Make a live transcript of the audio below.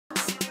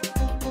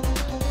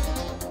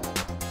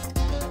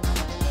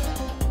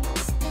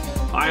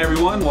Hi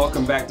everyone,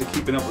 welcome back to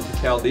Keeping Up with the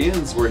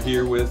Chaldeans. We're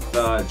here with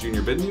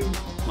Junior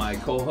Binno, my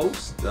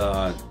co-host,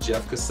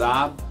 Jeff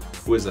Kassab,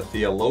 who is a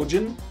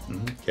theologian.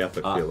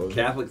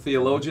 Catholic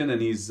theologian,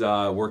 and he's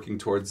working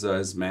towards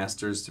his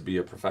master's to be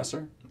a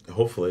professor.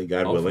 Hopefully,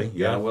 God willing.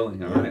 Yeah. God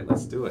willing. All right,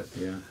 let's do it.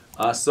 Yeah.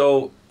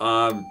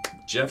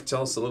 Jeff,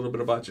 tell us a little bit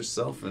about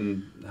yourself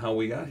and how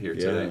we got here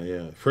today.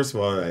 Yeah. First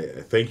of all,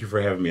 I thank you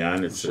for having me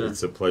on. It's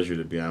a pleasure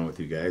to be on with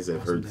you guys.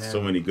 I've heard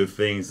so many good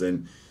things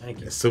and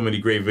so many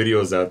great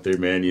videos out there,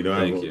 man. You know,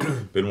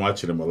 I've been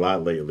watching them a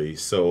lot lately.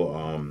 So,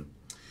 I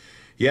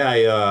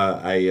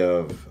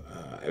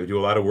do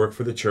a lot of work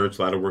for the church,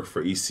 a lot of work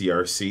for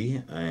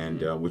ECRC,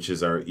 and which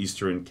is our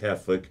Eastern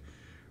Catholic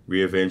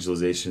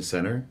Re-Evangelization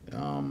Center.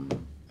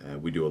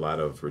 We do a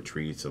lot of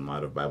retreats and a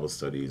lot of Bible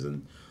studies,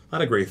 and a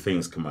lot of great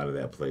things come out of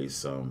that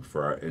place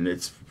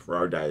it's for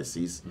our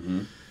diocese.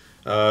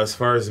 As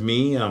far as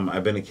me,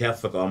 I've been a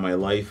Catholic all my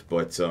life,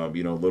 but a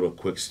little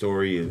quick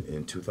story.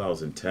 In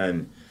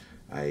 2010,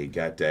 I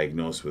got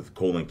diagnosed with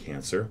colon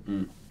cancer,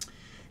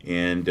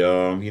 and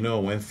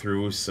went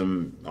through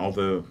all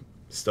the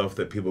stuff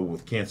that people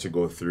with cancer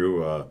go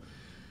through,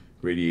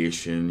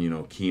 radiation,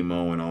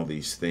 chemo, and all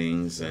these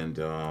things, and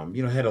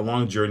had a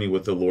long journey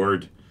with the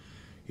Lord.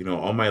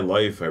 All my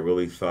life I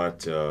really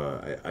thought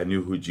I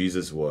knew who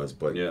Jesus was,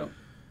 but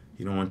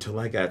until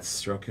I got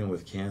struck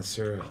with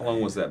cancer. How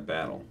long was that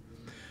battle?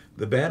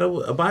 The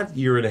battle, about a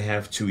year and a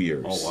half, 2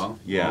 years. Oh wow!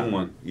 Yeah, long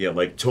one. Yeah,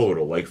 like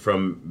total, like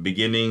from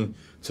beginning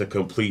to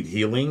complete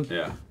healing.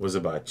 Was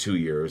about 2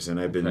 years, and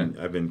I've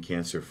been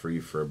cancer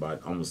free for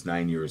about almost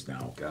 9 years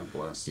now. God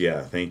bless.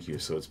 Yeah, thank you.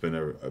 So it's been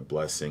a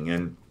blessing,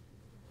 and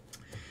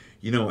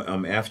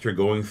after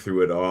going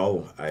through it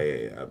all,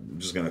 I'm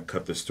just going to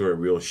cut the story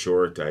real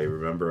short. I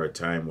remember a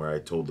time where I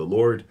told the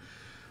Lord,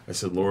 I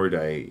said, Lord,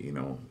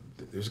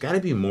 there's got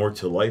to be more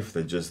to life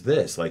than just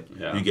this. Like,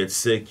 you get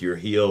sick, you're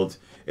healed,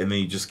 and then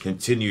you just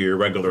continue your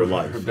regular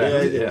life.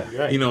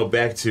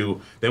 Back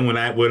to, then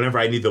whenever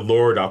I need the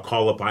Lord, I'll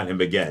call upon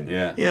him again.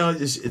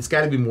 It's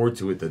got to be more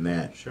to it than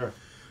that. Sure.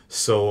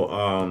 So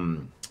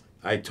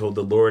I told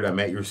the Lord,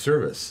 I'm at your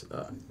service.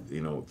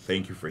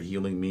 Thank you for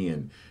healing me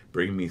and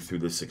bringing me through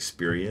this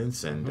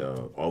experience and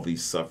all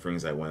these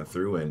sufferings I went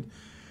through, and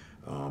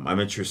I'm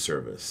at your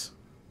service.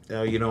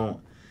 Now,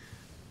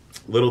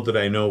 little did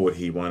I know what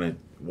he wanted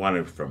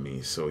from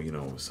me. So,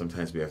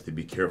 sometimes we have to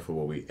be careful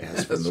what we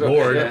ask from the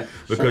Lord,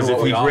 because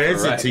if he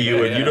grants it to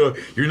you and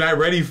you're not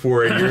ready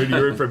for it,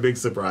 you're in for a big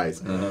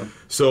surprise.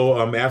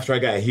 So after I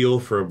got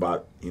healed for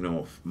about,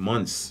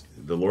 months,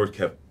 the Lord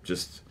kept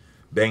just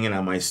banging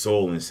on my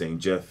soul and saying,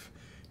 Jeff,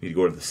 you need to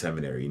go to the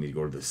seminary. You need to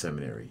go to the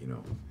seminary,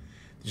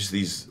 Just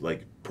these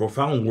like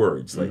profound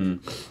words,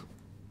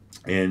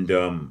 and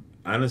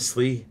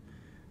honestly,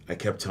 I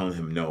kept telling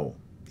him no,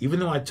 even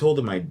though I told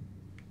him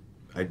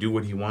I do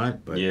what he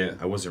want, but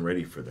I wasn't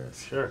ready for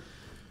this. Sure.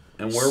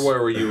 And where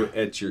were you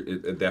at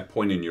that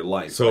point in your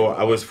life? So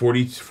I was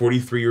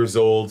 43 years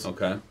old.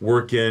 Okay.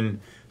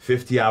 Working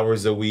 50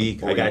 hours a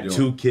week. I got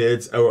 2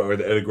 kids. At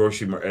a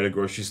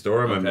grocery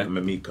store. I'm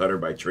a meat cutter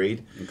by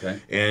trade. Okay.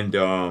 And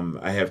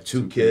I have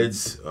 2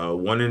 kids.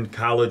 One in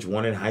college,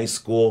 one in high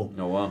school.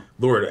 Oh wow.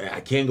 Lord, I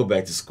can't go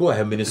back to school. I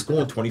haven't been in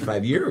school in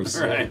 25 years.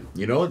 Right.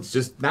 It's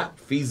just not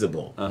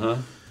feasible.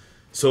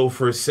 So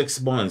for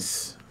 6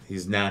 months,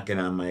 he's knocking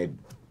on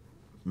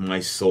my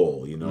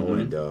soul,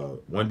 And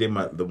one day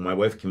my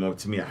wife came up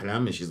to me,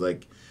 and she's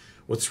like,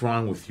 "What's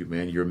wrong with you,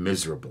 man? You're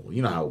miserable."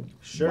 You know how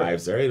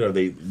wives are,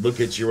 they look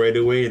at you right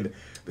away and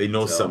they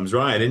know something's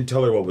wrong. I didn't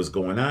tell her what was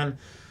going on.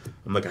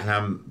 I'm like,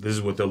 this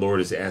is what the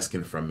Lord is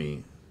asking from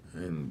me.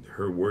 And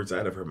her words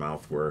out of her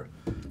mouth were,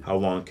 "How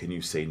long can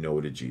you say no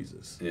to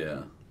Jesus?"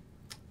 Yeah.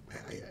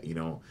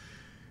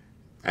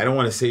 I don't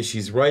want to say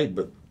she's right,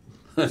 but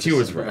she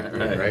was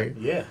right?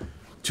 Yeah.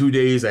 2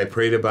 days I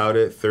prayed about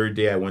it. 3rd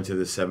day I went to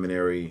the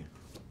seminary,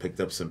 picked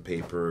up some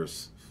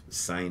papers,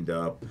 signed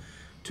up.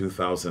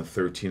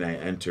 2013 I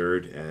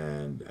entered,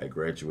 and I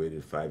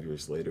graduated 5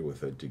 years later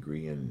with a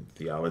degree in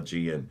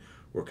theology and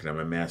working on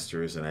my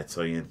master's. And I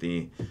tell you,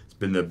 Anthony, it's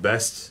been the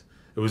best.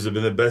 It was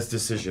been the best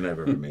decision I've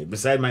ever made.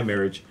 Beside my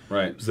marriage,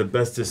 it was the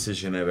best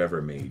decision I've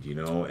ever made.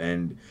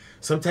 And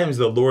sometimes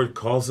the Lord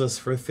calls us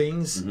for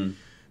things,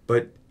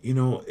 but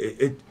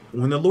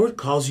when the Lord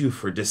calls you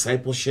for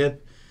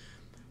discipleship,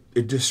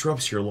 it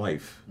disrupts your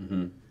life.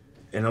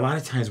 And a lot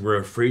of times we're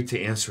afraid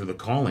to answer the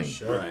calling.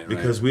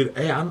 Because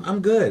I'm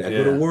good. I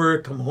go to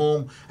work, come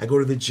home, I go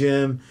to the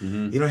gym,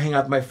 hang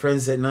out with my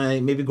friends at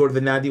night, maybe go to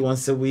the Nadi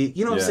once a week.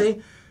 You know what I'm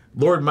saying?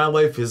 Lord, my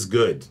life is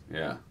good.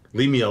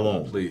 Leave me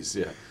alone. Please,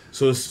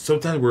 So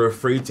sometimes we're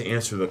afraid to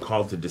answer the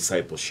call to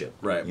discipleship.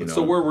 Right.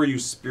 So where were you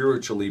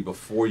spiritually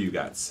before you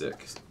got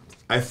sick?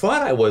 I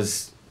thought I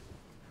was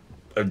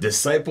a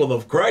disciple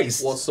of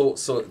Christ. Well,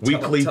 so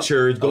weekly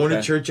church, going to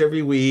church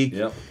every week.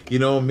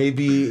 Yep.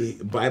 Maybe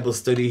Bible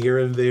study here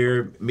and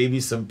there,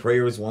 maybe some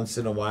prayers once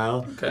in a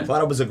while. I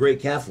thought I was a great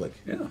Catholic.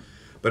 Yeah.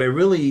 But I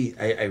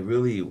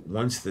really,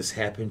 once this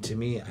happened to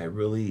me,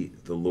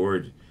 the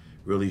Lord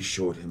really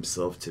showed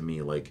himself to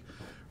me, like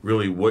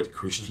really what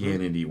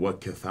Christianity,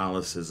 what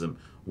Catholicism,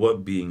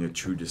 what being a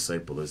true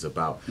disciple is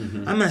about.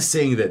 I'm not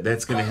saying that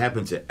that's going to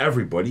happen to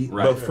everybody,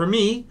 but for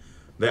me,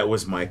 that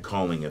was my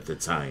calling at the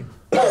time.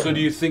 So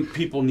do you think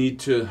people need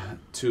to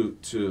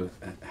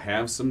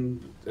have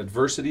some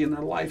adversity in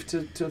their life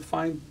to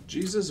find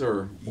Jesus?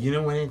 Or you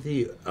know what,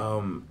 Anthony?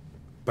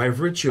 By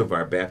virtue of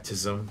our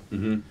baptism,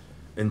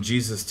 and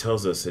Jesus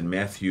tells us in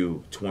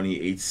Matthew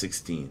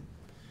 28:16,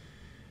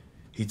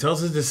 he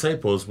tells his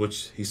disciples,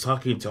 which he's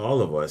talking to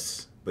all of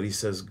us, but he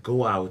says,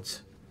 go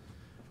out,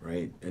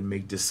 right, and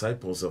make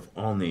disciples of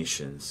all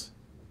nations,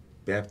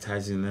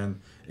 baptizing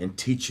them and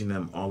teaching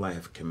them all I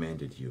have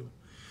commanded you.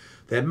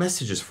 That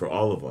message is for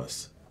all of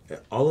us.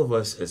 All of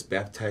us as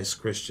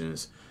baptized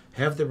Christians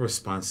have the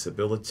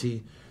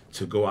responsibility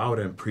to go out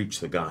and preach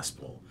the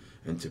gospel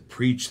and to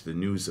preach the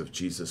news of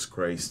Jesus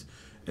Christ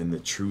and the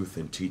truth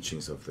and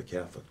teachings of the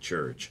Catholic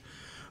Church.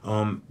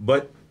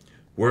 But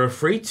we're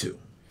afraid to.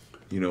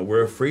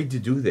 We're afraid to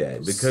do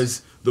that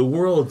because the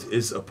world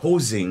is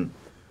opposing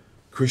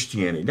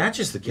Christianity, not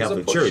just the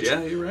Catholic Church.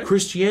 Yeah, you're right.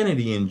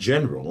 Christianity in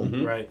general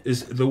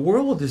is the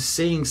world is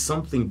saying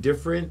something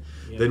different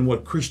than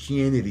what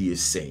Christianity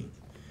is saying.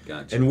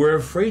 Gotcha. And we're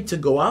afraid to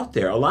go out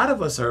there. A lot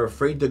of us are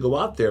afraid to go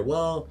out there.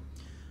 Well,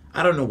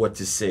 I don't know what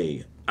to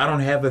say. I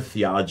don't have a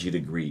theology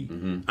degree.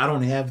 I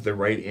don't have the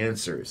right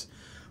answers.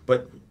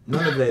 But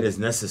none of that is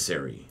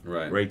necessary.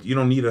 Right? You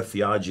don't need a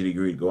theology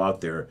degree to go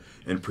out there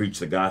and preach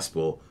the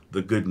gospel,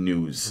 the good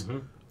news.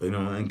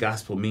 And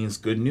gospel means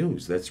good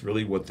news. That's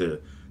really what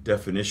the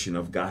definition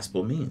of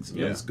gospel means.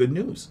 It's good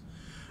news.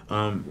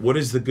 What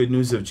is the good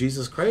news of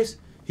Jesus Christ?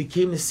 He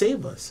came to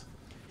save us.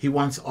 He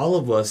wants all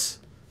of us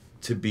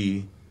to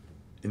be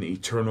in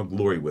eternal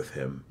glory with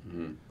him.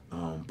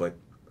 But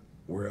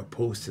we're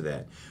opposed to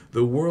that.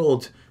 The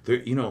world,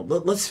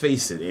 let's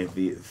face it,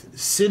 Anthony,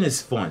 sin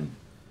is fun.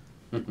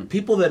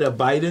 People that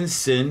abide in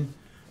sin,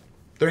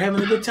 they're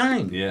having a good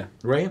time. Yeah.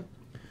 Right?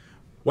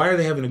 Why are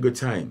they having a good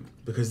time?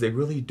 Because they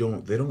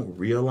don't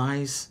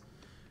realize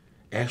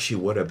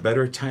actually what a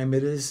better time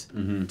it is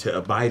to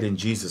abide in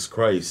Jesus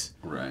Christ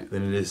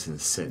than it is in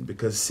sin.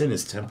 Because sin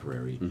is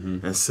temporary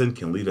and sin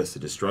can lead us to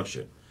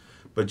destruction.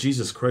 But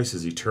Jesus Christ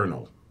is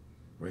eternal,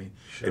 right?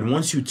 Sure. And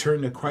once you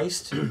turn to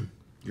Christ,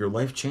 your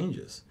life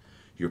changes.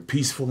 You're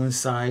peaceful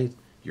inside.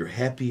 You're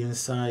happy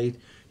inside.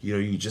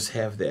 You just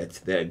have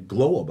that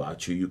glow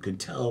about you. You can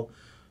tell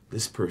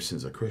this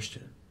person's a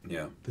Christian.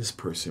 Yeah. This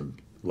person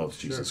loves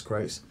Jesus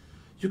Christ.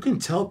 You can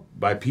tell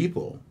by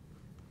people.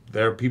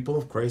 There are people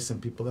of Christ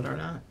and people that are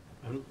not.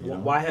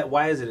 Why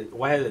has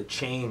it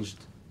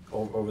changed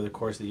over the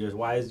course of the years?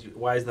 Why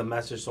is the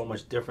message so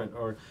much different,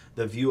 or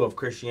the view of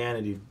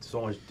Christianity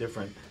so much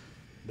different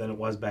than it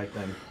was back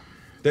then?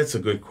 That's a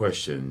good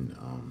question,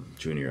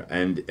 Junior.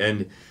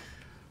 And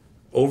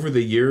over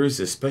the years,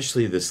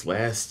 especially this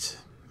last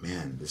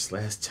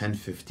 10,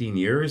 15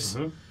 years,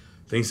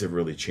 things have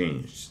really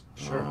changed.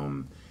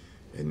 Sure.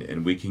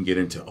 And we can get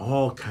into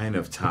all kind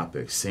of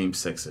topics,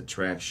 same-sex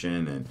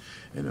attraction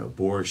and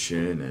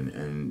abortion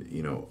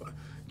and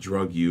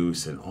drug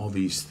use and all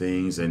these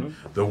things. And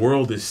the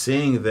world is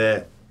saying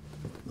that,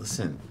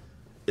 listen,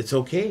 it's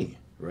okay,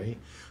 right?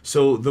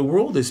 So the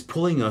world is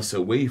pulling us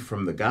away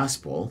from the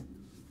gospel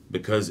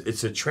because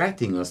it's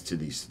attracting us to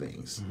these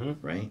things,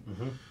 right?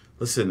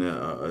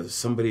 Listen,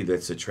 somebody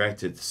that's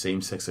attracted to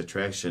same-sex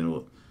attraction,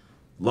 well,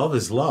 love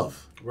is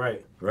love.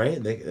 Right.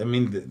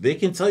 They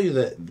can tell you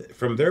that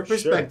from their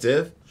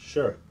perspective,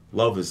 sure.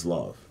 Love is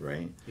love,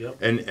 right?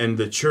 Yep. And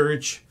the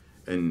church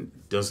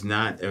does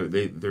not.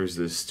 There's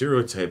this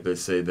stereotype that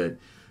say that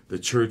the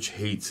church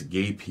hates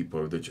gay people,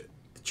 or the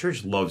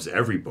church loves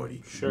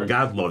everybody. Sure.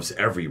 God loves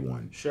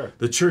everyone. Sure.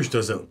 The church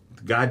doesn't.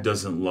 God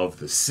doesn't love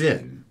the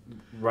sin.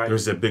 Right.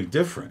 There's a big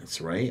difference,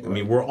 right? I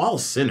mean, we're all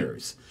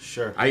sinners.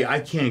 Sure. I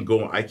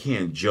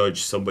can't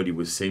judge somebody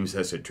with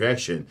same-sex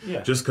attraction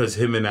just because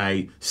him and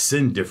I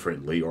sin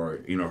differently,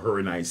 or her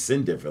and I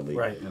sin differently.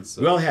 Right.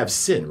 We all have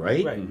sin,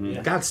 right? Right.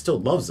 Yeah. God still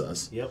loves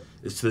us. Yep.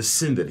 It's the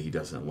sin that he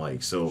doesn't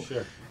like. So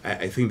Sure.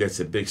 I think that's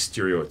a big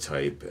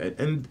stereotype.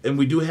 And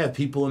we do have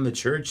people in the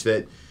church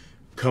that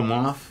come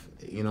off,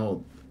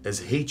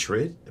 as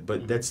hatred,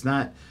 but that's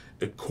not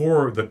the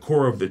core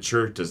of the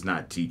church does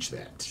not teach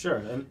that.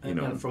 Sure.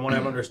 And from what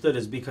I've understood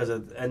is because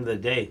at the end of the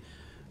day,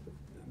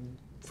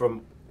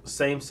 from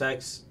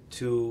same-sex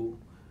to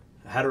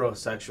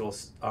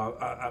heterosexuals,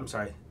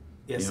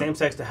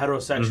 same-sex to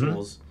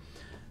heterosexuals,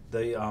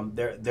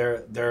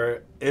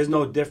 there is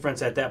no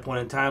difference at that point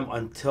in time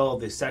until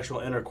the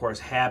sexual intercourse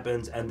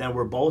happens, and then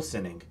we're both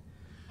sinning.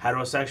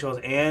 Heterosexuals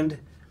and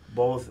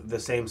both the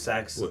same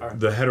sex are...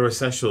 The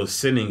heterosexual is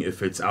sinning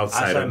if it's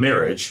outside of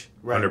marriage.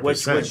 Right,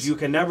 100%. which you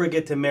can never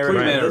get to marriage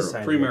on this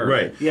side. Premarital.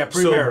 Right. Yeah,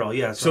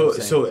 premarital,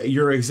 So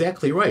you're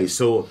exactly right.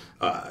 So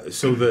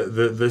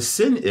the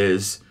sin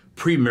is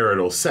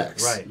premarital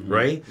sex.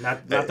 Right?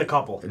 Not the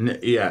couple.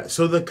 Yeah.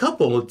 So the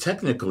couple,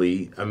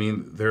 technically,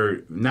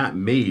 they're not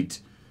made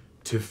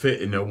to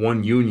fit in a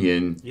one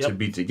union to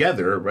be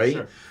together, right?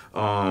 Sure.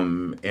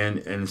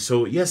 And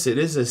so, yes, it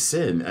is a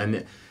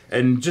sin.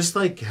 And just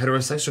like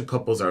heterosexual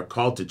couples are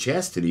called to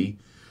chastity,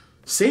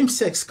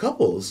 same-sex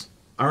couples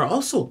are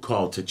also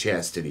called to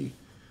chastity.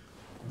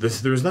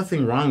 There's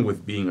nothing wrong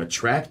with being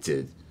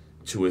attracted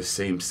to a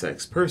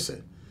same-sex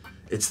person.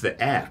 It's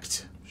the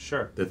act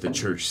Sure. that the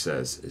church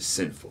says is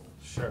sinful.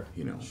 Sure.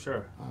 You know.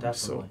 Sure.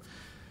 Definitely. So,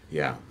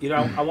 yeah. You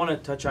know, I want to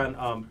touch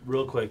on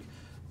real quick,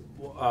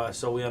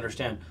 so we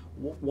understand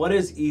what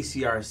is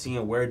ECRC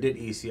and where did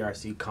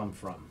ECRC come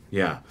from?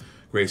 Yeah.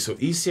 Great. So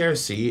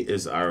ECRC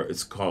is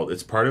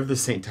it's part of the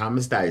St.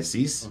 Thomas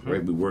Diocese,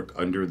 right? We work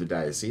under the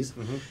diocese,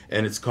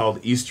 and it's called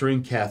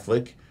Eastern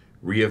Catholic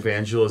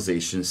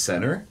Re-Evangelization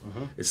Center.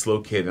 It's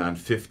located on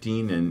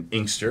 15 in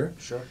Inkster.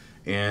 Sure.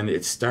 And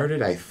it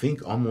started, I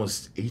think,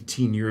 almost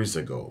 18 years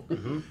ago.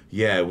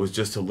 Yeah, it was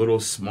just a little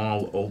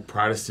small old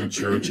Protestant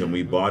church, and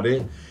we bought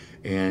it.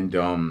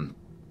 And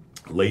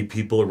lay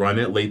people run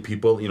it. Lay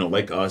people,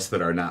 like us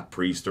that are not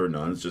priests or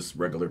nuns, just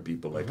regular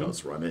people like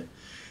us run it.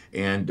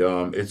 And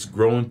it's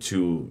grown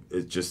to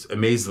just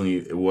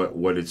amazingly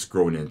what it's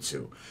grown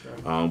into.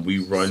 Sure. We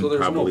run so there's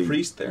probably no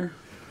priest there.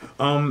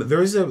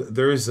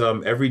 There's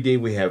every day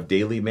we have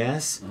daily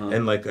mass,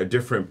 and like a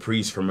different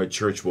priest from a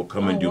church will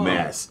come and do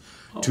mass.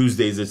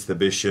 Tuesdays it's the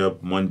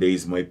bishop.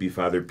 Mondays might be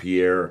Father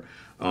Pierre.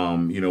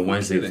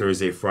 Wednesday,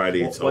 Thursday,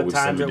 Friday it's always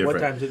something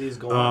different. What time do these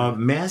go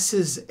on? Mass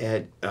is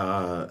at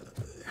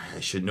I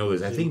should know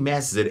this. I think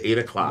mass is at 8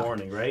 o'clock.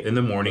 Morning, right? In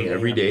the morning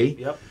every day.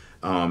 Yep.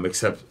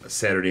 Except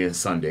Saturday and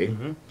Sunday.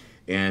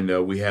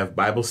 And we have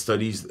Bible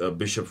studies.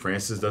 Bishop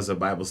Francis does a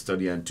Bible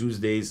study on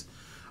Tuesdays.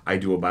 I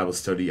do a Bible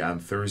study on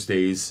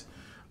Thursdays.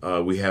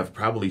 We have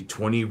probably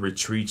 20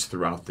 retreats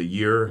throughout the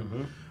year.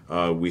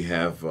 We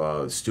have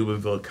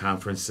Steubenville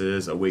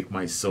conferences, Awake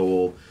My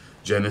Soul,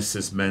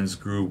 Genesis men's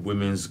group,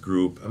 women's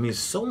group. I mean,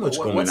 so much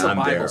going on there. What's a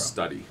Bible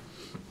study?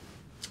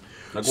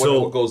 Like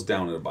what goes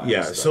down in a Bible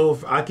study? So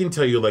if I can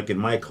tell you, like in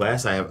my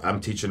class,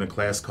 I'm teaching a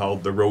class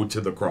called The Road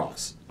to the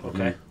Cross.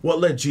 Okay. What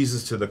led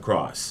Jesus to the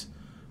cross?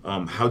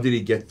 How did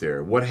he get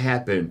there? What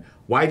happened?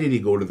 Why did he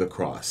go to the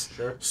cross?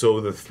 Sure. So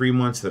the 3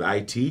 months that I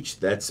teach,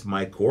 that's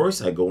my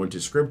course. I go into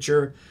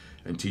Scripture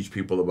and teach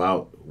people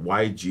about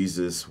why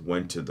Jesus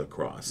went to the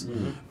cross.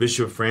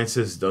 Bishop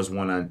Francis does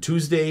one on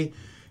Tuesday.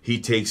 He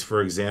takes,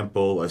 for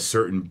example, a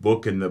certain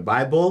book in the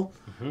Bible,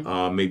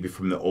 maybe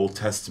from the Old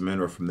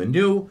Testament or from the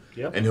New,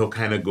 and he'll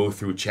kind of go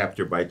through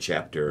chapter by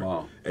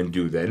chapter and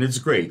do that. And it's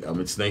great.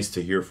 It's nice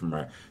to hear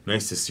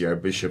nice to see our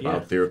bishop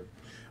out there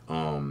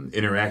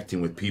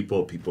interacting with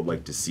people. People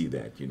like to see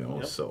that,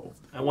 so.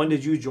 And when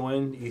did you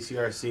join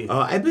ECRC?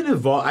 I've been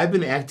involved. I've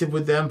been active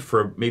with them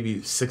for maybe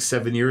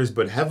 6-7 years,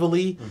 but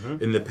heavily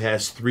in the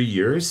past 3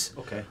 years.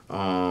 Okay.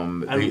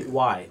 And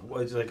why?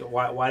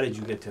 Why did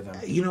you get to them?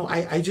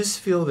 I just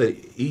feel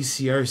that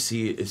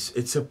ECRC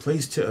it's a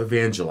place to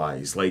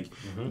evangelize. Like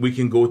we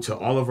can go to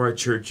all of our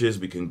churches,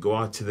 we can go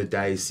out to the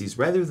diocese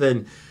rather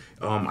than.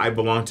 I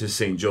belong to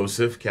St.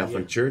 Joseph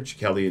Catholic Church,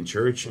 Chaldean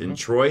Church in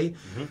Troy.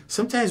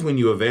 Sometimes when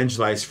you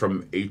evangelize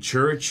from a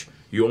church,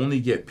 you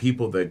only get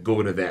people that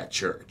go to that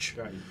church.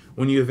 Right.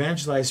 When you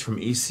evangelize from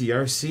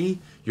ECRC,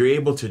 you're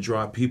able to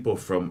draw people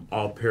from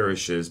all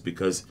parishes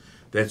because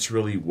that's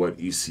really what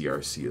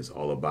ECRC is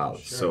all about.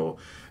 Sure. So,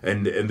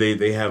 and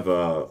they have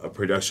a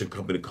production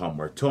company called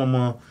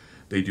Martoma.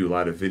 They do a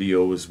lot of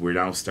videos. We're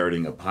now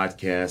starting a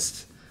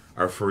podcast.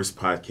 Our first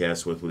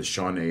podcast with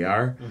Sean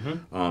A.R.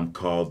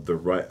 Called The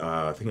Right.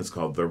 I think it's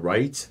called The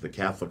Right, The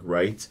Catholic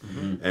Right,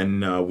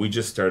 and we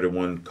just started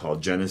one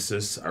called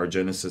Genesis, our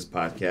Genesis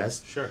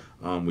podcast. Sure.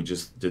 We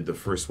just did the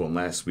first one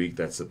last week.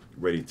 That's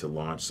ready to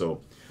launch.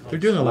 So they're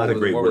doing a lot of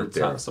great work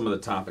there. Some of the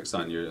topics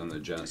on the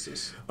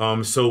Genesis.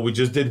 So we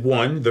just did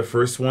one. The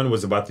first one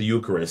was about the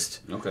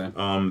Eucharist. Okay.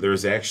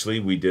 There's actually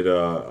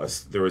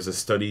there was a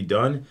study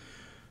done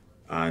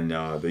on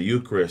the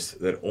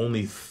Eucharist that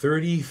only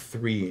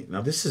 33, now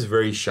this is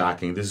very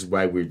shocking, this is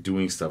why we're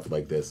doing stuff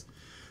like this,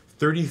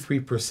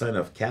 33%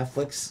 of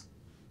Catholics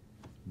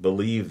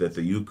believe that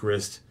the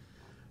Eucharist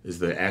is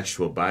the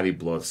actual body,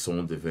 blood, soul,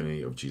 and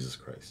divinity of Jesus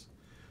Christ.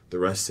 The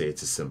rest say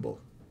it's a symbol.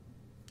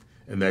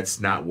 And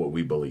that's not what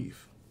we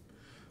believe.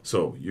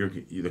 So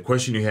the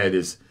question you had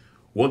is,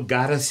 what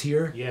got us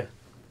here? Yeah.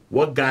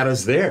 What got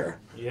us there?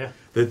 Yeah.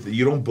 That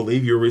you don't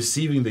believe you're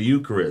receiving the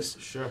Eucharist.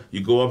 Sure.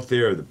 You go up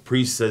there, the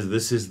priest says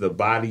this is the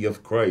body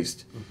of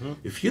Christ.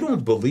 If you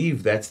don't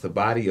believe that's the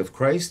body of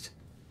Christ,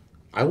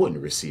 I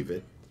wouldn't receive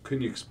it.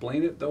 Can you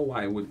explain it though?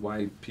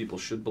 Why people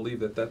should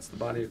believe that that's the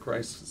body of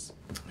Christ?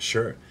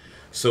 Sure.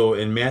 So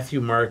in Matthew,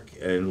 Mark,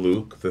 and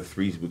Luke,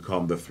 we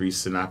call them the three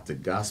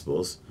synoptic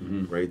gospels,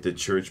 right? The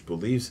church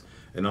believes,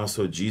 and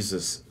also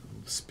Jesus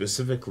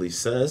specifically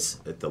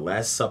says at the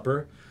Last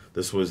Supper.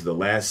 This was the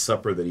Last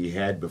Supper that he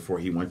had before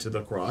he went to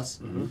the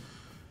cross.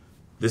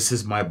 This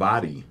is my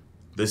body.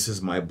 This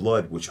is my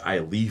blood, which I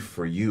leave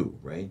for you,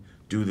 right?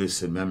 Do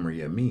this in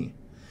memory of me.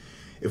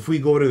 If we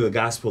go to the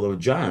Gospel of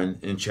John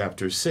in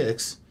chapter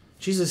 6,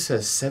 Jesus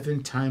says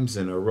 7 times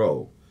in a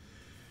row,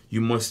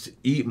 you must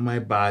eat my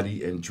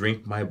body and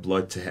drink my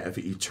blood to have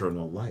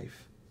eternal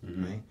life,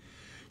 right?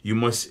 You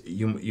must,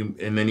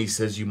 and then he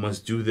says, you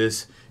must do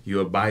this, you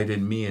abide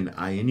in me and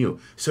I in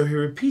you. So he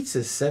repeats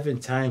this 7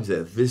 times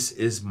that this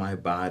is my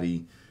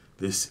body,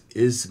 this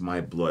is my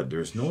blood.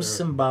 There's no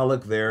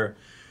symbolic there.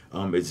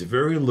 It's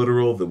very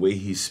literal the way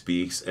he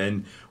speaks.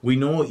 And we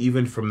know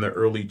even from the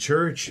early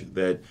church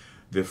that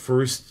the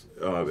first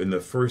in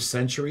the first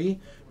century,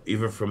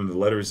 even from the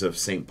letters of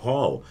St.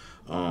 Paul,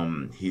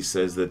 he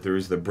says that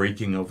there's the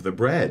breaking of the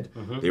bread.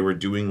 They were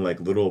doing like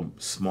little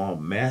small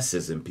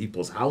masses in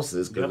people's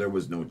houses because there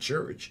was no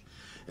church.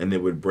 And they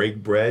would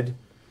break bread,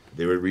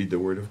 they would read the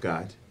Word of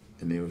God,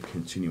 and they would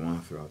continue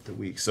on throughout the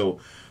week. So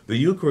the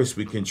Eucharist,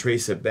 we can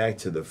trace it back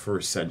to the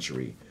first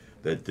century,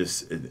 that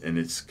this, and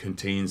it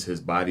contains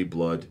his body,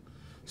 blood,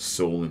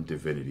 soul, and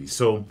divinity.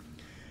 So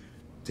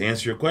to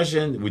answer your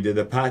question, we did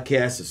a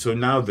podcast. So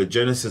now the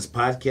Genesis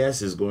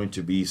podcast is going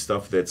to be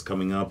stuff that's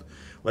coming up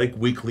like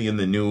weekly in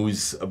the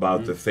news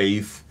about the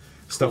faith,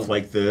 stuff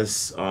like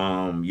this,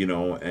 you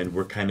know, and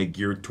we're kind of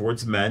geared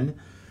towards men.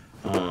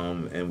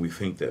 And we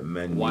think that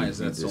men need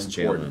this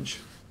challenge.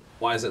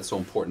 Why is that so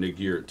important to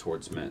gear it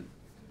towards men?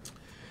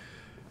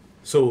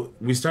 So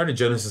we started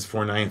Genesis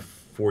 4:9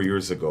 4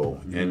 years ago,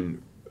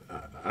 and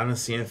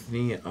honestly,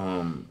 Anthony,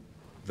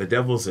 the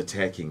devil's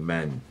attacking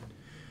men.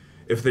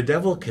 If the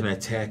devil can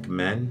attack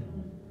men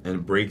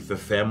and break the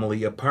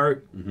family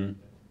apart,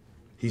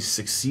 he's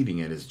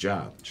succeeding at his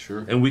job.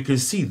 Sure. And we can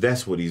see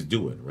that's what he's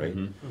doing, right?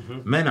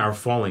 Men are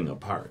falling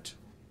apart.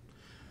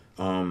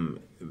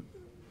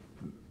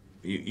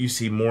 You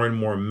see more and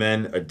more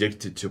men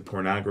addicted to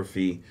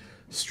pornography,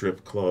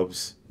 strip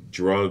clubs,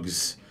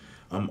 drugs,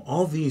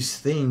 all these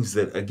things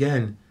that,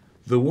 again,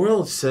 the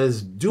world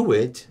says do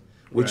it,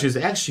 which is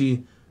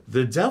actually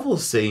the devil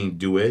saying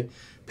do it,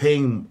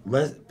 paying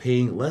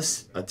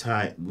less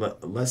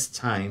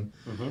time,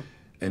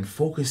 and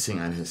focusing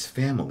on his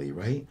family,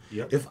 right?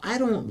 Yep. If I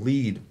don't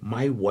lead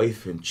my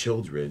wife and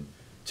children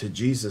to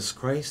Jesus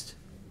Christ,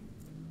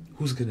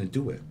 who's going to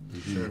do it?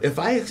 Sure. If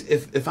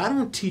I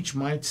don't teach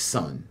my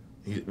son,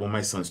 well,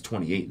 my son's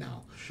 28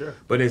 now. Sure.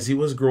 But as he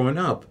was growing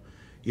up,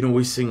 you know,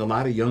 we're seeing a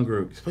lot of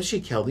younger,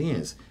 especially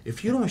Chaldeans.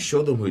 If you don't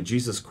show them who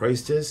Jesus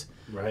Christ is,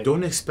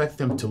 don't expect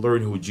them to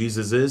learn who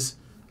Jesus is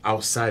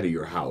outside of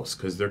your house,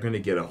 because they're going to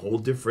get a whole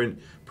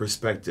different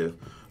perspective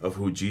of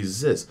who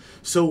Jesus is.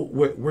 So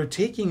we're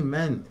taking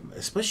men,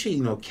 especially,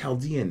 you know,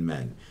 Chaldean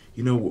men.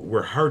 You know,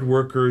 we're hard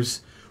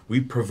workers. We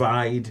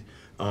provide.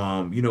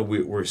 You know,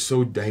 we're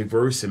so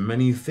diverse in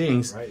many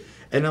things. Right.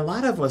 And a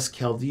lot of us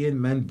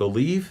Chaldean men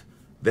believe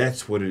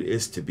that's what it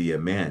is to be a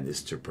man,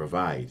 is to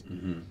provide.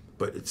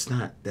 But it's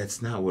not.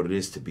 That's not what it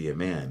is to be a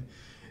man.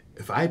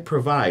 If I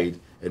provide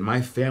and my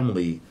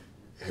family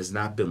has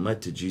not been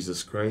led to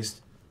Jesus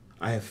Christ,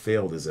 I have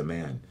failed as a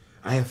man.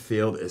 I have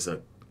failed as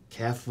a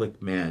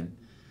Catholic man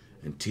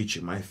in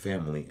teaching my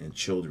family and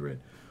children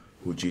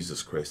who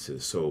Jesus Christ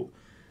is. So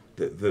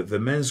the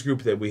men's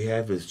group that we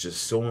have is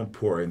just so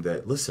important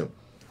that, listen,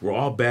 we're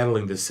all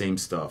battling the same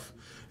stuff.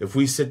 If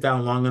we sit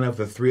down long enough,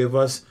 the three of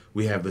us,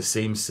 we have the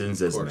same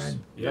sins as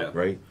men,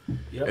 right?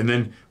 Yep. And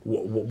then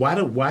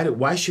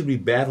why should we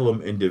battle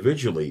them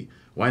individually?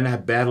 Why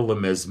not battle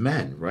them as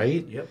men,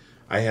 right? Yep.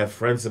 I have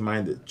friends of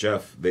mine that,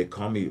 Jeff, they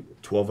call me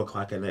 12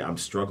 o'clock at night. I'm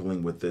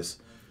struggling with this.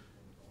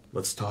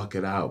 Let's talk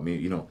it out. I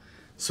mean, you know,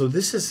 so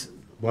this is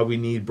why we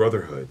need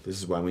brotherhood. This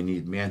is why we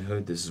need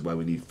manhood. This is why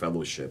we need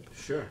fellowship.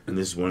 Sure. And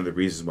this is one of the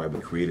reasons why we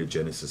created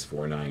Genesis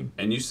 4:9.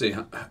 And you say,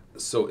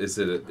 so is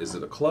it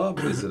a club?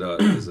 Is it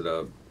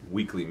a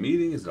weekly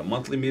meeting? Is it a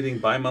monthly meeting?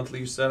 Bi-monthly,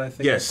 you said, I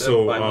think? Yes,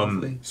 so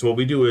bi-monthly? So what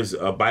we do is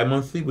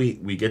bi-monthly,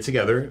 we get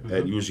together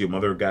at usually a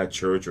Mother of God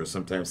church or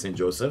sometimes St.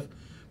 Joseph.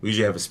 We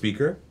usually have a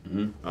speaker,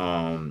 and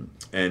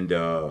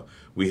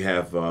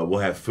we'll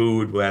have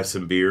food, we'll have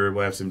some beer,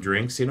 we'll have some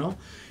drinks, you know,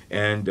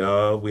 and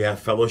we have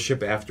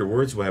fellowship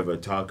afterwards. We'll have a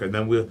talk, and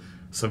then we'll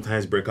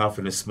sometimes break off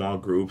into small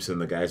groups,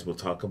 and the guys will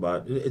talk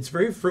about. It's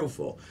very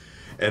fruitful,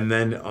 and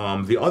then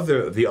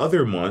the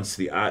other months,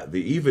 the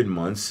even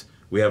months,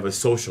 we have a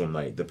social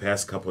night. The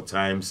past couple of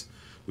times,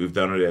 we've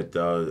done it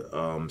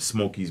at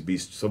Smokey's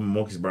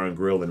Bar and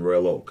Grill in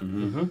Royal Oak.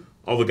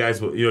 All the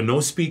guys will, you know, no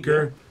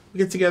speaker. We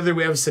get together,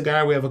 we have a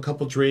cigar, we have a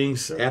couple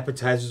drinks,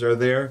 appetizers are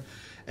there,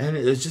 and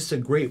it's just a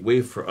great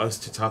way for us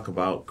to talk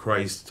about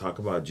Christ, talk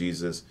about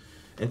Jesus,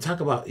 and talk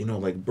about, you know,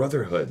 like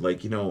brotherhood.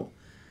 Like, you know,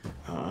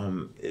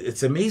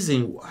 it's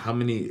amazing how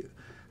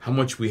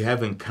much we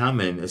have in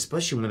common,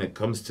 especially when it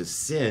comes to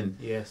sin.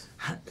 Yes.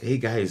 Hey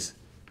guys,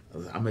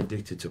 I'm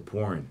addicted to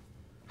porn.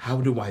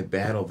 How do I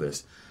battle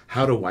this?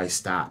 How do I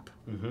stop?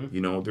 You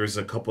know, there's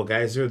a couple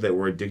guys there that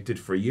were addicted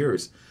for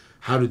years.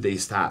 How did they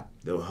stop?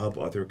 They'll help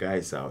other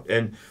guys out.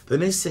 And the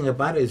nice thing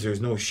about it is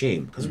there's no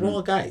shame, because we're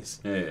all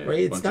guys, right?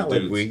 It's not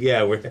like we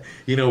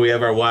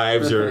have our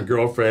wives or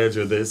girlfriends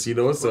or this, you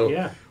know,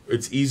 so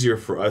it's easier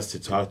for us to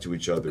talk to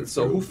each other.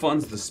 So who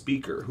funds the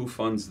speaker? Who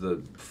funds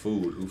the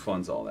food? Who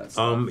funds all that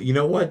stuff? You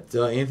know what,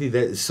 Anthony,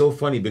 that is so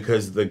funny,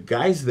 because the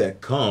guys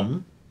that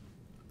come,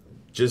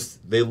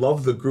 they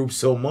love the group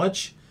so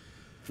much,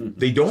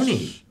 they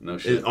donate. No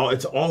shit.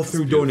 It's all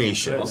through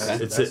donations.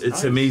 Okay. It's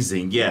nice.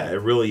 amazing. Yeah,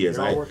 it really is.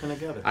 You're all working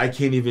together. I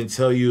can't even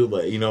tell you.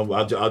 Like, you know,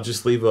 I'll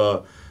just leave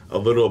a a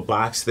little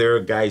box there,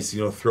 guys.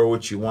 Throw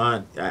what you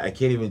want. I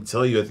can't even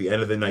tell you at the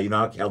end of the night. You know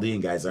how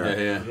Chaldean guys are.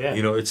 Yeah.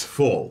 It's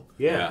full.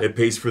 Yeah. It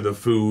pays for the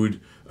food,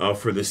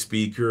 for the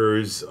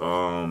speakers.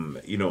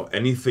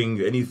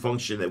 Anything, any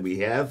function that we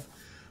have.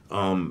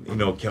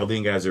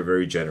 Chaldean guys are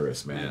very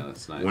generous, man. Yeah,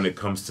 that's nice. When it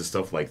comes to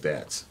stuff like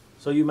that.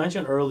 So you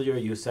mentioned earlier,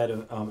 you said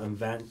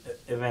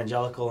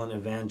evangelical and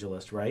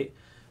evangelist, right?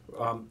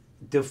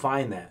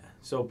 Define that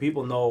so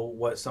people know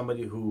what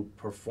somebody who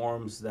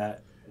performs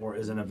that or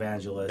is an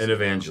evangelist. An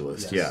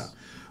evangelist, yes.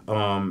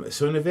 Yeah.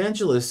 So an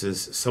evangelist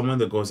is someone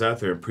that goes out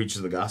there and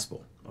preaches the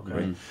gospel. Okay.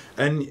 Right?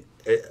 And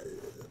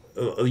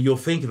you'll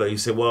think that you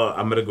say, well,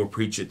 I'm going to go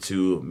preach it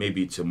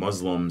maybe to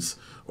Muslims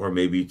or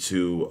maybe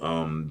to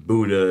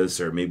Buddhists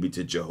or maybe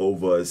to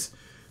Jehovah's,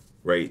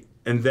 right?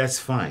 And that's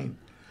fine.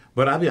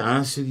 But I'll be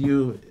honest with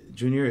you,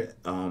 Junior,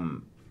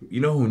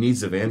 you know who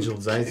needs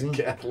evangelizing?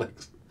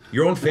 Catholics.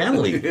 Your own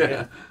family.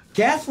 Yeah.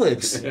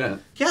 Catholics. Yeah.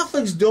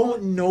 Catholics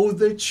don't know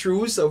the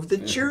truths of the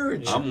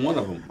church. I'm one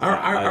of them.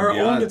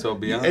 I'll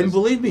be honest. And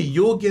believe me,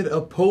 you'll get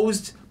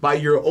opposed by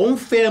your own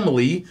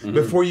family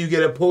before you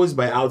get opposed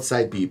by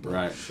outside people.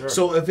 Right. Sure.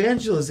 So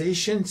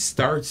evangelization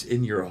starts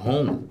in your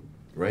home,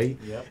 right?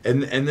 Yep.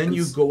 And then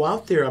you go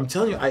out there. I'm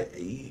telling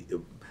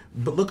you,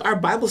 but look, our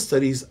Bible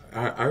studies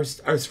are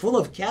full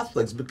of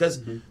Catholics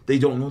because they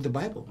don't know the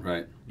Bible.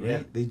 Right.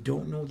 Yeah. They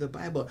don't know the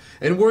Bible.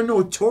 And we're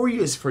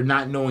notorious for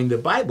not knowing the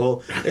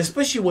Bible,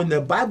 especially when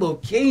the Bible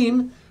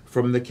came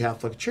from the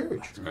Catholic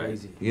Church. Right.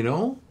 Crazy.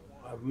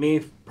 Me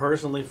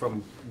Personally,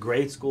 from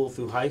grade school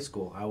through high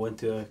school, I went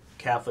to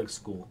Catholic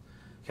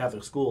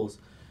schools.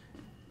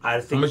 I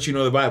think how much you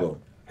know the Bible?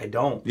 I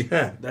don't.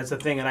 Yeah. That's the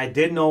thing. And I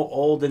did know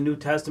Old and New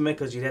Testament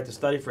because you'd have to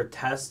study for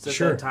tests at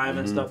that time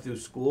and stuff through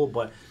school.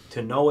 But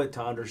to know it,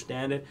 to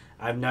understand it,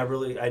 I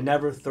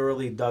never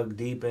thoroughly dug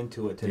deep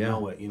into it to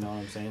know it. You know what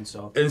I'm saying?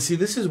 So. And see,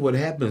 this is what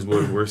happens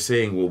when we're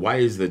saying, well,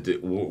 where's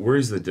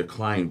the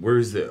decline?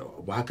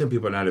 Why can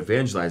people not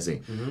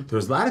evangelizing?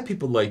 There's a lot of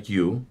people like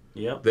you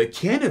that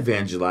can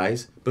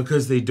evangelize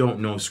because they don't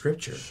know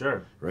Scripture.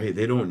 Sure. Right?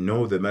 They don't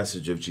know the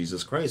message of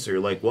Jesus Christ. So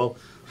you're like, well,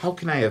 how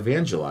can I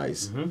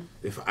evangelize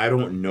if I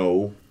don't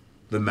know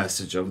the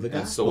message of the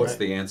gospel? So what's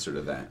the answer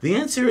to that? The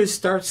answer is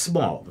start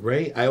small,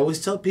 right? I always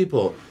tell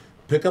people,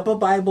 pick up a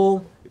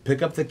Bible,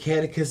 pick up the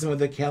Catechism of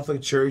the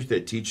Catholic Church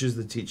that teaches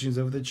the teachings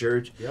of the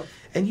Church,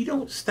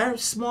 and start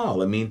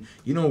small. I mean,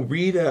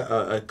 read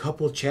a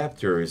couple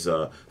chapters,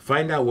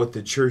 find out what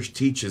the Church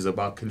teaches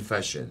about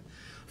confession.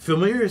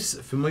 Familiar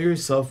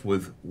yourself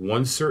with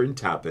one certain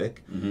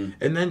topic,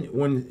 and then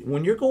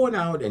when you're going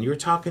out and you're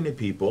talking to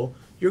people,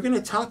 you're going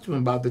to talk to them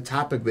about the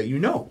topic that you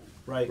know.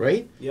 Right.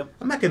 Right? Yep.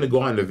 I'm not going to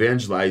go out and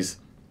evangelize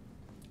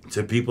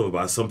to people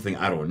about something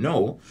I don't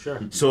know. Sure.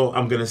 So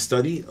I'm going to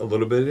study a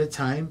little bit at a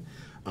time.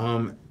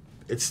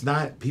 It's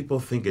not,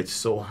 people think it's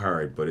so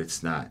hard, but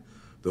it's not.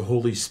 The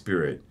Holy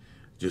Spirit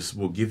just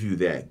will give you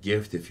that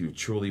gift. If you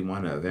truly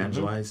want to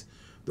evangelize,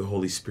 the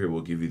Holy Spirit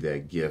will give you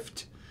that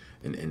gift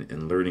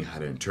in learning how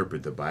to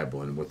interpret the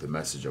Bible and what the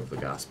message of the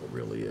gospel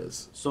really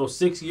is. So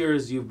 6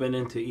 years you've been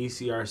into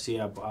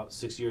ECRC, about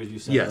 6 years you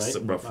said, yes,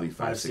 right? roughly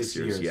About 5-6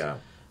 years, yeah.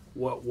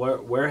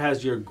 Where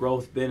has your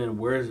growth been, and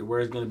where's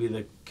going to be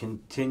the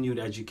continued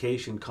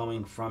education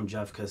coming from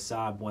Jeff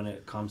Kassab when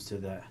it comes to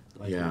that?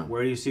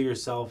 Where do you see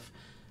yourself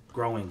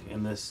growing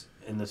in this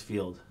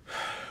field?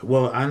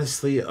 Well,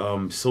 honestly,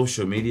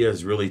 social media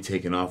has really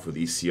taken off with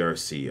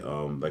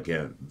ECRC.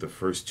 Again, the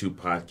first 2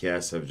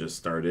 podcasts have just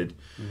started,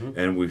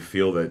 and we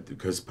feel that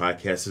because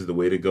podcast is the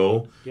way to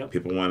go,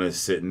 people want to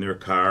sit in their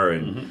car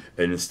and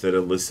instead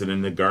of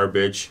listening to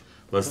garbage,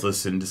 let's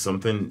listen to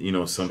something,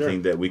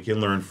 that we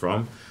can learn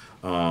from.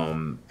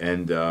 And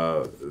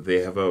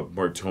they have a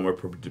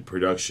Martoma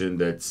production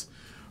that's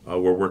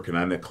we're working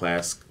on a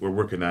class. We're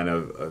working on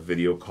a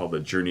video called "A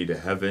Journey to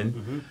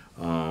Heaven."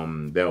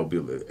 That will be,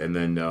 and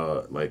then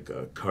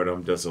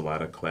Karam does a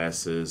lot of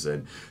classes,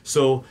 and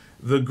so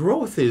the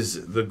growth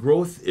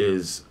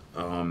is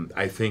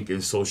I think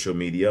in social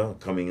media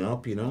coming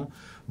up,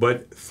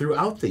 but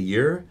throughout the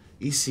year.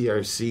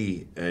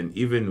 ECRC and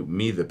even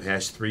me the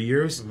past 3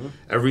 years,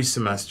 every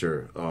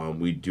semester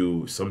we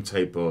do some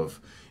type of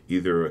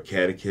either a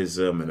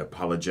catechism, an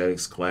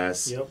apologetics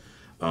class,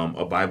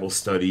 a Bible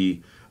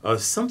study,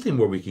 something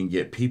where we can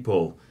get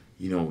people,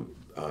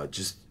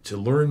 just to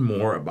learn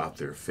more about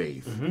their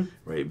faith,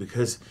 right?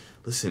 Because,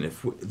 listen,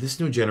 if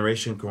this new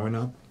generation growing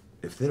up,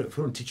 if we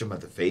don't teach them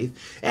about the faith,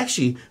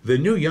 actually, the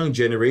new young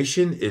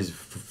generation is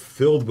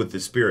filled with the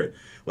Spirit.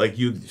 Like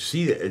you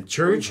see at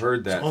church, we've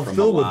heard that all from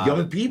filled a lot with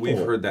young people.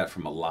 We've heard that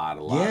from a lot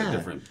of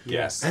different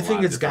guests. I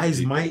think it's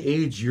guys my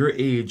age, your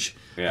age,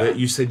 that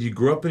you said you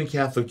grew up in a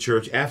Catholic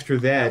church. After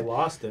that,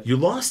 you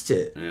lost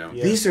it. Yeah.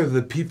 These are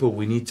the people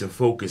we need to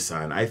focus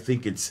on. I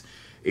think it's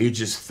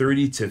ages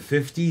 30 to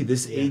 50,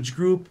 this age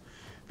group.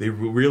 They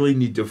really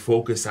need to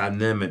focus on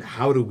them and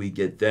how do we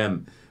get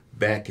them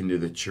back into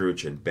the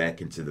church and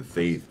back into the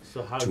faith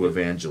to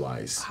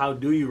evangelize. How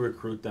do you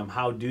recruit them?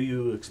 How do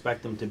you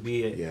expect them to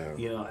be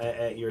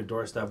at your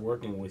doorstep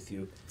working with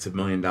you? It's $1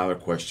 million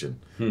question.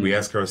 We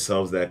ask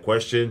ourselves that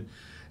question,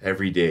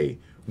 every day.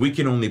 We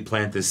can only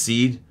plant the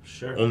seed.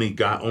 Sure.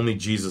 Only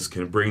Jesus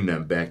can bring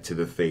them back to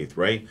the faith,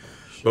 right?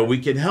 But we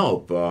can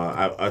help.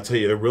 I'll tell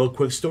you a real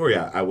quick story.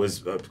 I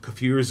was a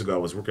few years ago. I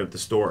was working at the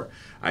store.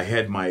 I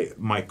had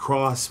my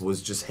cross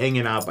was just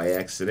hanging out by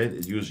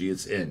accident. Usually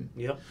it's in.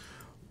 Yep.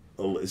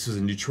 This was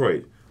in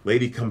Detroit.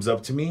 Lady comes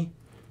up to me,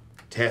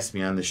 taps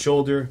me on the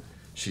shoulder.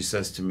 She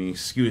says to me,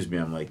 "Excuse me."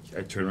 I'm like,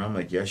 I turn around. I'm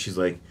like, "Yeah." She's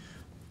like,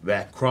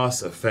 "That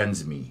cross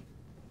offends me."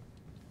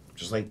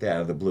 Just like that,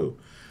 out of the blue.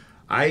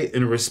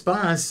 In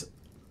response,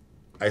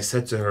 I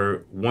said to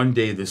her, "One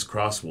day this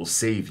cross will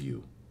save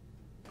you."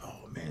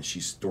 Man, she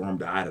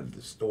stormed out of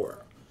the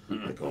store.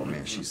 Like, oh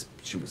man,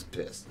 she was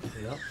pissed.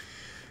 Yep.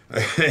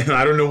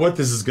 I don't know what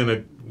this is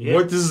gonna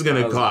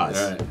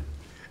cause. Right.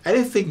 I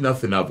didn't think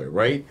nothing of it,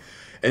 right?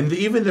 And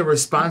even the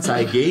response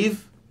I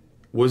gave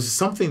was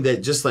something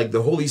that just like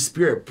the Holy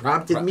Spirit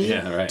prompted me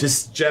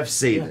to Jeff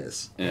say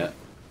this. Yeah.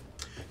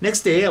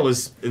 Next day, I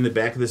was in the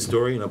back of the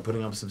store,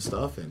 putting up some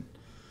stuff, and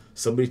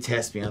somebody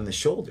tapped me on the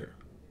shoulder.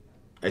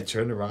 I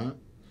turned around.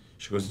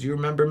 She goes, "Do you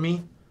remember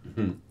me?"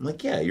 I'm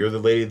like, "Yeah, you're the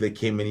lady that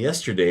came in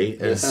yesterday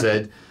and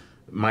said,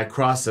 'My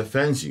cross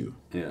offends you.'"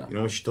 Yeah. You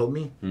know what she told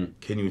me?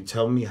 "Can you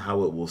tell me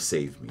how it will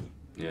save me?"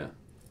 Yeah.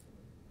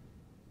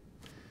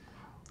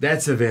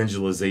 That's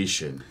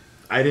evangelization.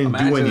 I didn't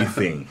do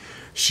anything.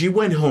 She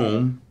went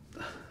home.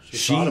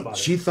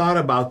 She thought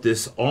about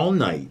this all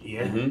night.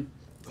 Yeah.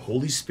 The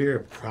Holy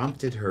Spirit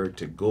prompted her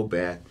to go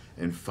back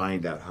and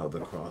find out how the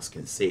cross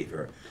can save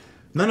her.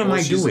 None of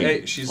my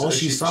doing. All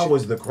she saw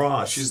was the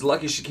cross. She's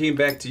lucky she came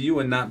back to you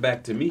and not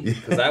back to me,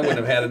 because I wouldn't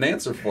have had an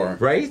answer for her.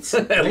 Right?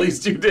 At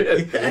least you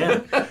did.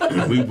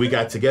 Yeah. we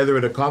got together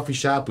at a coffee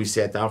shop. We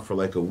sat down for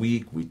like a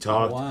week. We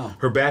talked. Oh, wow.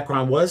 Her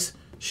background was,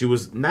 she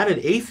was not an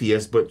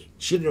atheist, but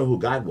she didn't know who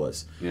God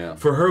was. Yeah.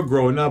 For her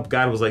growing up,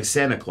 God was like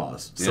Santa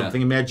Claus.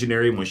 Something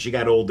imaginary. When she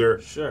got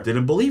older,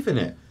 didn't believe in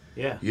it.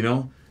 Yeah.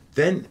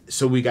 Then,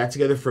 so we got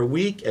together for a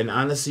week, and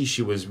honestly,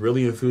 she was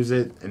really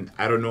enthusiastic, and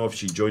I don't know if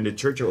she joined the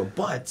church or,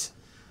 but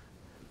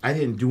I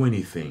didn't do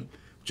anything.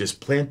 Just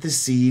plant the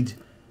seed.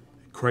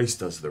 Christ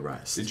does the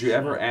rest. Did you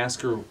ever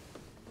ask her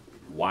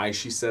why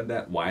she said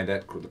that? Why the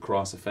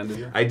cross offended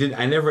her? I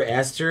never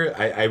asked her.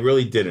 I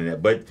really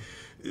didn't. But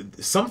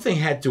something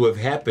had to have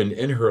happened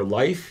in her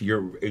life.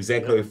 You're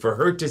exactly for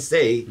her to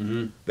say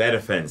that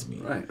offends me.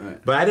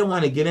 Right. But I didn't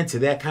want to get into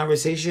that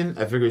conversation.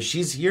 I figured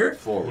she's here.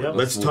 Forward. Yep.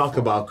 Let's talk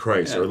about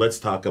Christ, or let's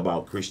talk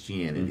about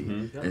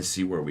Christianity, and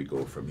see where we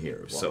go from here.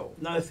 Well, so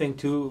another thing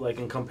too, like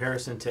in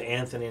comparison to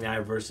Anthony and I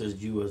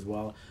versus you as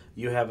well,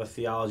 you have a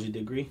theology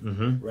degree,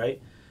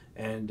 right?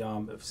 And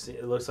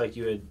it looks like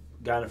you had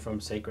gotten it from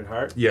Sacred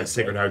Heart. Yeah,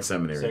 Sacred Heart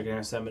Seminary. Sacred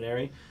Heart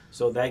Seminary.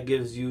 So that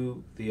gives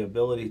you the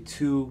ability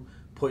to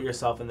put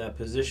yourself in that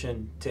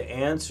position to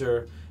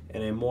answer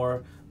in a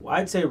more,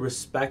 I'd say,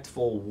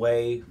 respectful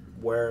way,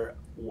 where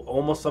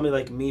almost somebody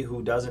like me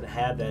who doesn't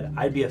have that,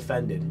 I'd be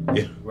offended.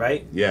 Yeah.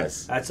 Right?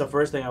 Yes. That's the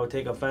first thing I would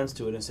take offense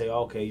to it and say,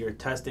 okay, you're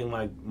testing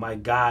my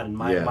God and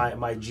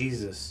my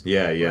Jesus.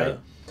 Yeah. Right?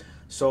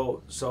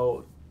 So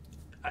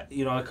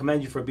I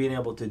commend you for being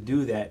able to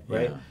do that,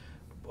 right?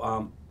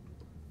 Yeah.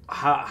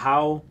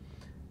 How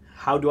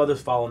do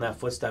others follow in that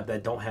footstep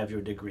that don't have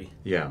your degree?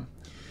 Yeah.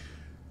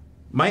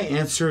 My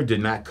answer did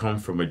not come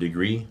from a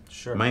degree.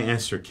 Sure. My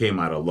answer came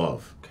out of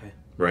love. Okay.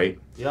 Right?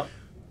 Yep.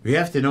 We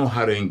have to know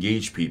how to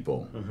engage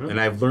people. And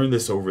I've learned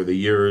this over the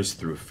years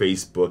through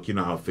Facebook. You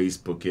know how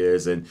Facebook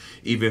is, and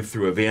even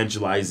through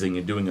evangelizing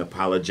and doing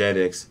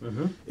apologetics.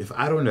 If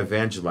I don't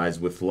evangelize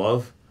with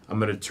love, I'm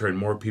going to turn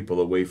more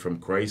people away from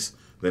Christ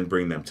than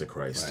bring them to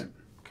Christ.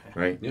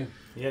 Right? Yeah.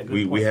 Yeah. Good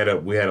We point. had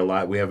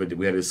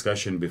a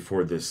discussion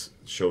before this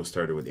show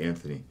started with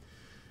Anthony.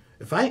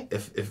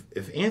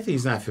 If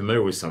Anthony's not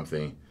familiar with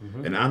something,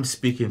 and I'm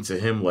speaking to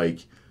him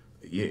like,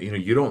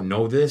 you don't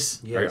know this.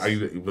 Yes. Are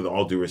you, with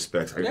all due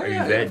respect, are you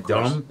Yeah, that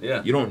dumb?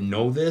 Yeah. You don't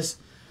know this.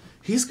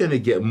 He's gonna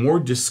get more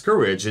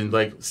discouraged and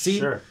like,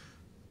 see,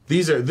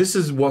 this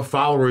is what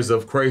followers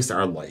of Christ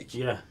are like.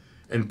 Yeah.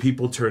 And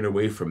people turn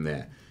away from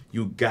that.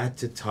 You got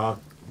to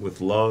talk with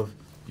love.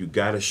 You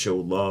got to show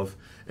love,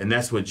 and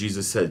that's what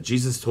Jesus said.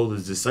 Jesus told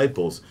his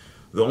disciples,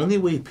 the only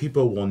way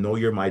people will know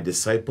you're my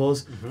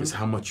disciples is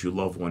how much you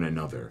love one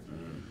another,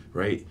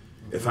 right?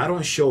 If I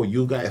don't show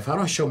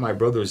my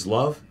brothers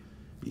love,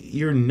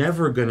 you're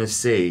never gonna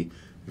say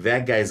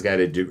that guy's got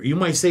a degree. You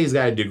might say he's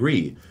got a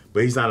degree,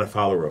 but he's not a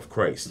follower of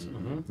Christ,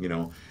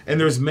 And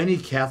there's many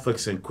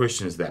Catholics and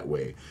Christians that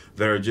way,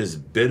 that are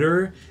just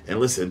bitter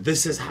and listen,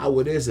 this is how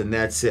it is, and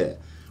that's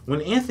it.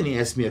 When Anthony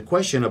asked me a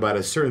question about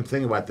a certain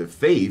thing about the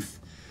faith,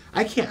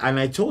 I can't. And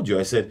I told you,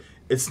 I said,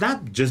 it's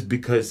not just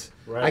because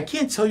I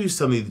can't tell you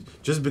something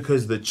just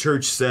because the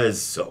church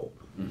says so.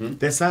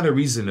 That's not a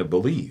reason to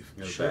believe.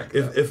 Sure.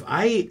 If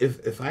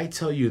I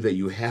tell you that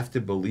you have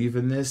to believe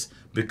in this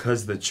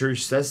because the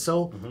church says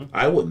so,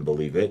 I wouldn't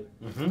believe it.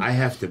 I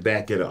have to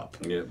back it up,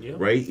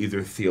 right?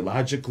 Either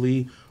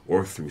theologically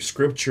or through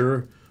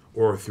scripture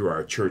or through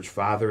our church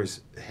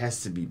fathers. It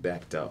has to be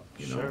backed up.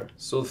 You know?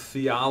 So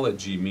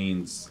theology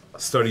means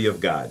Study of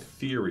God.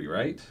 theory,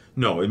 right?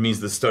 No, it means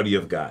the study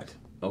of God.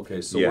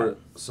 Okay,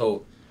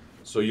 so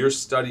so you're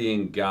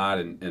studying God,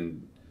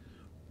 and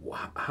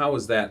how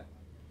is that?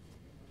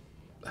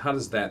 How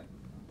does that,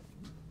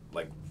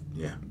 like?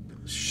 Yeah.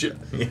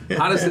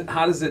 How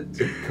does it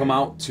come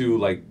out to,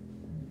 like,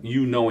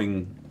 you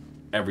knowing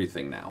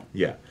everything now?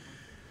 Yeah.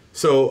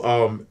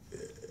 So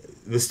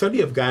the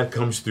study of God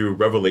comes through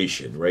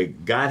revelation,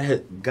 right? God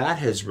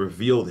has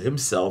revealed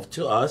himself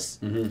to us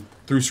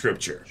through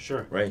Scripture.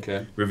 Sure. Right?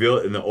 Okay.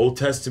 Revealed in the Old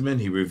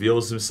Testament, he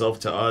reveals himself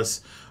to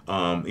us,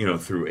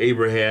 through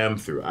Abraham,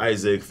 through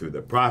Isaac, through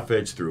the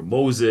prophets, through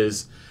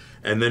Moses.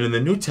 And then in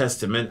the New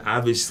Testament,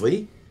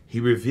 obviously, he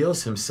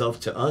reveals himself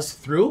to us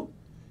through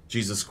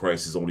Jesus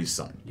Christ, his only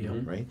Son,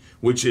 right?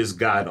 Which is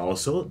God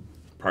also,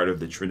 part of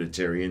the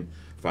Trinitarian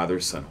Father,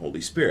 Son,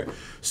 Holy Spirit.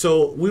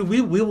 So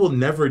we will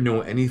never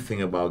know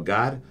anything about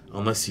God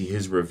unless he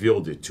has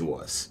revealed it to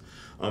us.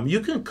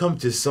 You can come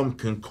to some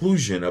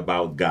conclusion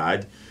about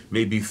God,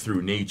 maybe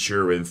through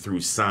nature and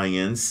through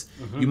science.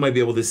 You might be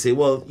able to say,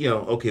 well,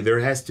 okay, there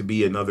has to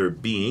be another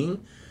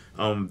being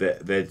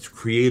that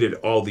created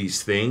all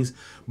these things,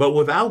 but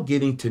without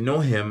getting to know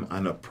him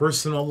on a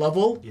personal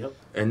level,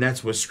 and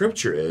that's what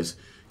Scripture is,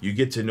 you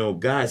get to know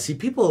God. See,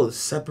 people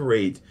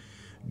separate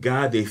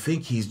God. They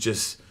think he's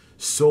just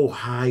so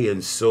high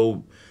and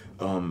so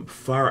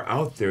far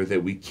out there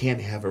that we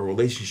can't have a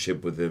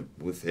relationship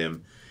with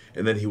him,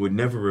 and that he would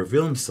never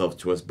reveal himself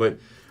to us. But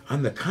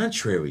on the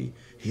contrary,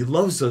 he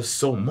loves us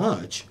so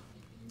much.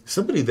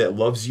 Somebody that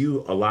loves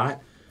you a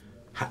lot,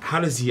 how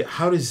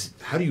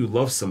do you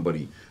love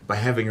somebody? By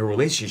having a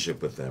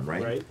relationship with them,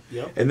 right? Right.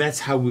 Yep. And that's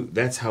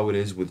how it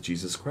is with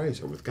Jesus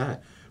Christ or with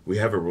God. We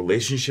have a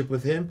relationship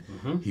with him.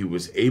 He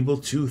was able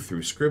to,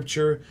 through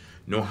Scripture,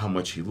 know how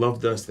much he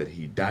loved us, that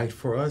he died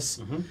for us.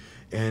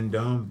 And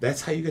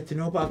that's how you get to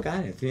know about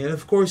God. And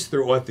of course,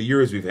 throughout the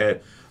years, we've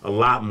had a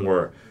lot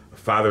more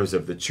fathers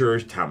of the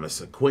church,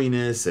 Thomas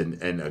Aquinas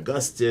and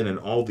Augustine, and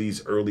all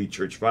these early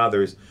church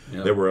fathers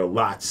that were a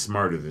lot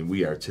smarter than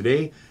we are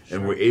today,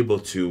 and were able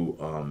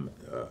to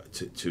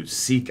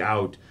seek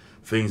out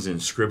things in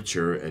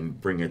Scripture and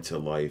bring it to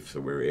life. So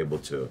we were able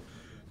to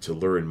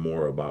learn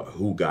more about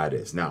who God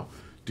is. Now,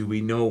 do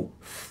we know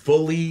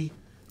fully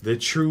the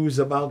truths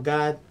about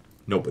God?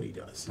 Nobody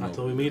does. Not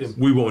till we meet him.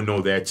 We won't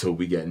know that till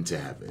we get into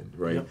heaven,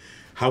 right? Yep.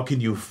 How can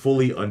you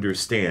fully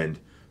understand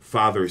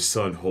Father,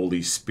 Son,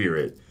 Holy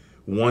Spirit,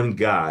 one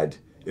God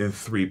in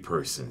three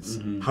persons?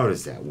 How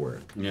does that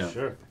work? Yeah.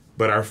 Sure.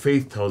 But our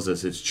faith tells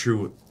us it's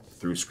true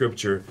through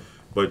Scripture,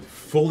 but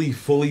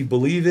fully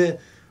believe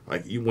it,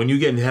 like when you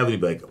get in heaven,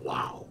 you'll be like,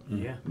 wow,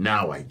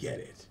 now I get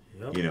it.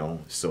 Yep.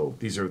 So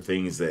these are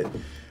things that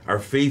our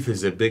faith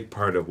is a big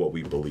part of what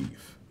we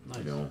believe.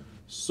 Nice.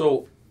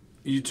 So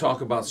you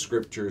talk about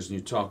scriptures, and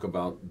you talk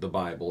about the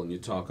Bible, and you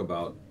talk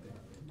about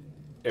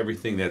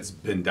everything that's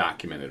been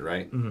documented,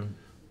 right?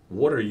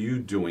 What are you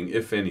doing,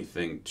 if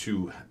anything,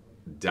 to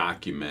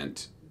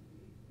document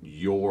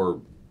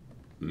your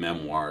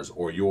memoirs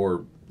or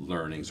your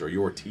learnings or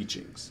your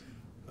teachings?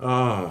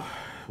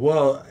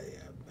 Well,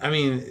 I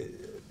mean,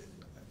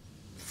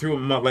 through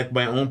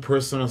my own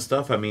personal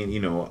stuff. I mean,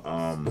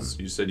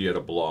 You said you had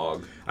a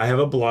blog. I have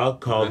a blog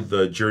called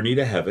The Journey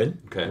to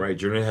Heaven, Okay. right?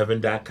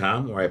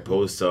 JourneyToHeaven.com, where I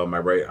post, I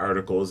write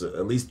articles,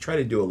 at least try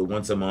to do it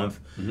once a month,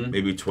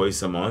 maybe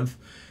twice a month.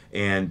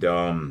 And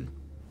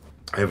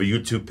I have a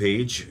YouTube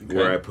page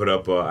where I put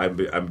up,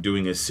 I'm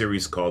doing a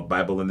series called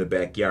Bible in the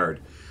Backyard.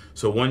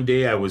 So one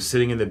day I was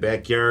sitting in the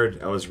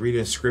backyard, I was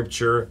reading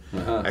Scripture.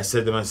 I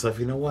said to myself,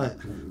 you know what?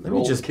 Let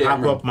me just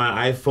pop up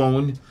my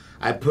iPhone.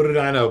 I put it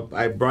on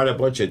I brought a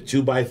bunch of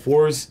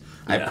 2x4s.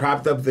 I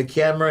propped up the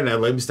camera and I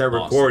let me start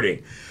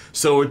recording.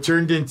 So it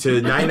turned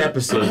into 9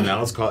 episodes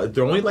now.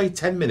 They're only like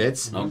 10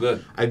 minutes. Oh,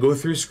 good. I go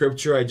through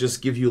Scripture. I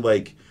just give you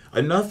like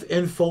enough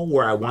info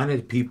where I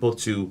wanted people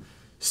to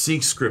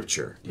seek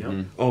Scripture.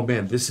 Oh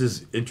man, this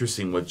is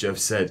interesting what Jeff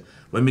said.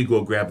 Let me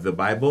go grab the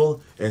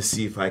Bible and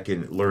see if I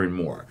can learn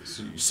more.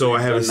 So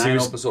I have a 9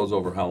 episodes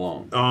over how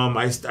long?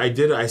 I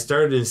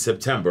started in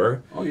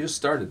September. Oh, you just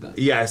started then?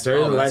 Yeah, I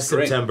started last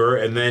September,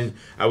 and then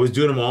I was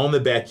doing them all in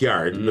the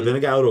backyard, but then it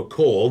got a little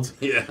cold.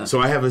 Yeah.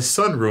 So I have a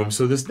sunroom.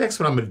 So this next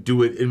one I'm going to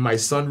do it in my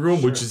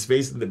sunroom, which is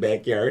facing the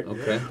backyard.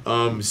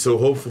 Okay. So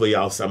hopefully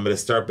I'm going to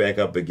start back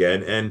up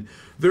again, and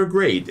they're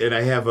great. And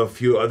I have a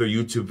few other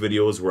YouTube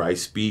videos where I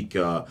speak.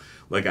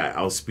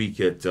 I'll speak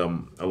at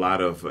a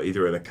lot of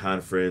either at a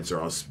conference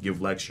or I'll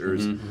give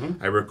lectures.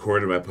 I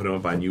record them. I put them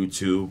up on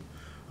YouTube.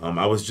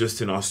 I was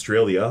just in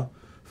Australia.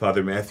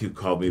 Father Matthew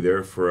called me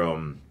there for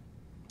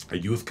a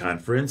youth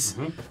conference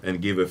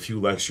and gave a few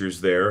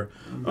lectures there.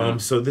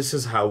 So this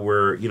is how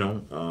we're,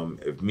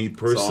 me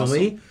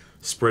personally,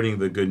 spreading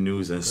the good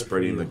news and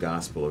spreading the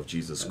gospel of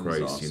Jesus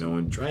Christ,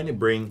 and trying to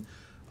bring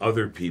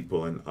other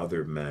people and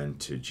other men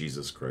to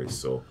Jesus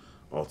Christ. So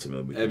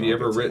ultimately, have you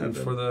ever written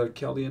for the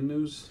Chaldean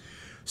News?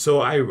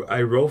 So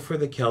I wrote for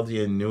the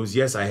Chaldean News.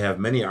 Yes, I have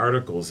many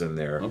articles in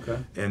there. Okay.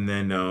 And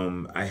then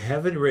I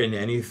haven't written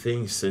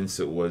anything since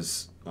it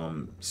was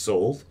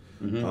sold.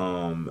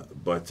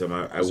 But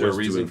I Is there was a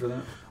reason doing, for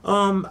that?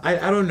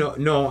 I don't know.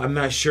 No, I'm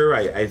not sure.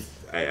 I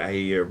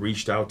I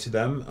reached out to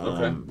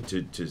them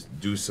to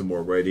do some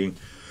more writing.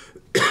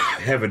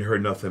 Haven't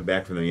heard nothing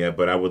back from them yet,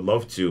 but I would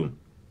love to.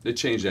 They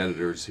change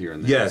editors here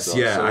and there. Yes, so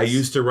I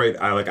used to write.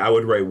 I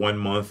would write 1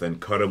 month, and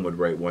Cut'em would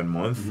write 1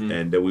 month,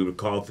 and we would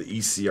call it the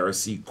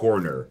ECRC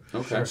Corner.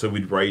 Okay. So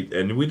we'd write,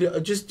 and we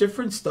did just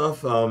different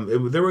stuff.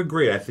 They were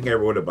great. I think I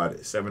wrote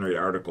about 7 or 8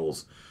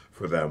 articles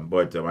for them,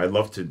 but I'd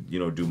love to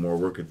do more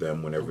work with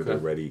them whenever they're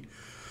ready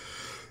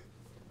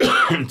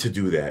to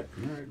do that.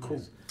 All right,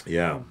 cool.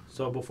 Yeah.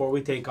 So before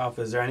we take off,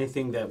 is there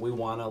anything that we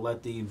want to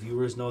let the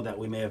viewers know that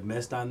we may have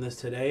missed on this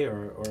today,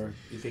 or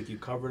you think you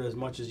covered as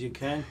much as you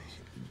can?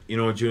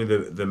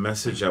 Junior, the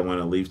message I want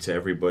to leave to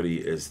everybody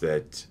is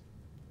that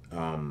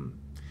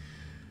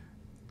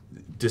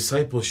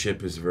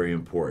discipleship is very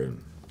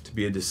important. To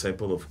be a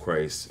disciple of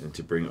Christ and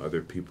to bring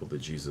other people to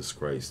Jesus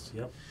Christ.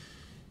 Yep.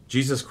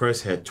 Jesus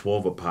Christ had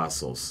 12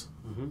 apostles.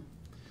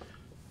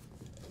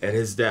 At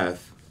his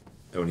death,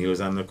 when he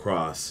was on the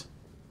cross,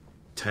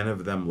 10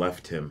 of them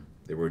left him.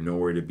 They were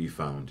nowhere to be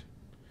found.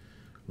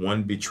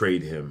 1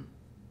 betrayed him.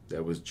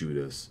 That was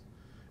Judas.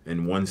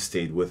 And 1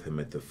 stayed with him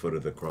at the foot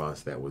of the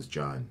cross. That was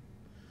John.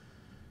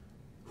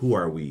 Who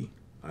are we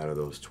out of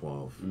those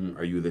 12?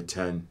 Are you the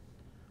 10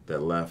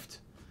 that left?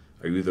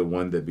 Are you the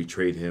 1 that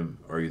betrayed him?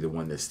 Or are you the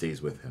 1 that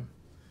stays with him?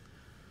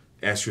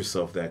 Ask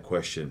yourself that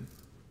question.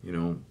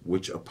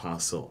 Which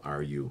apostle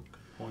are you?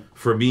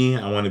 For me,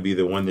 I want to be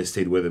the 1 that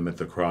stayed with him at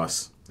the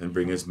cross and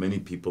bring as many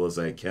people as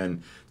I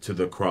can to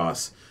the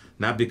cross.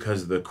 Not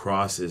because the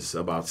cross is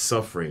about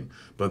suffering,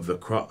 but the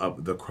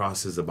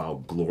cross is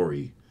about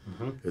glory.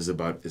 Is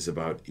about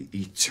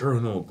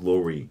eternal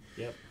glory.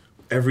 Yep.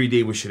 Every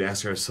day we should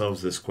ask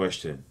ourselves this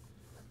question.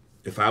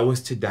 If I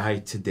was to die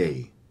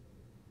today,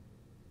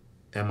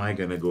 am I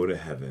going to go to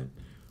heaven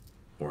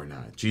or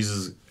not?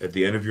 Jesus, at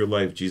the end of your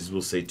life, Jesus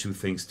will say 2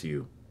 things to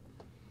you.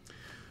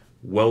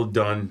 Well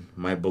done,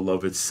 my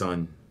beloved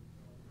son.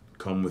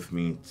 Come with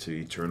me to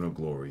eternal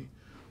glory.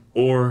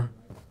 Or,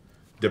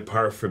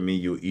 depart from me,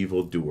 you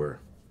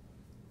evildoer.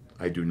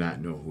 I do not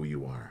know who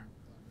you are.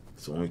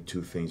 It's only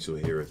 2 things you'll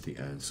hear at the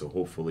end. So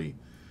hopefully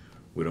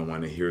we don't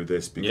want to hear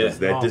this because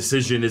that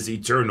decision is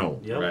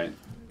eternal. Yep. Right.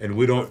 And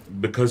we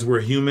don't, because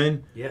we're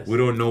human, we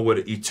don't know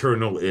what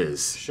eternal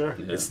is. Sure.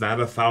 Yeah. It's not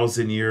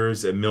 1,000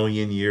 years,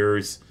 1,000,000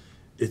 years.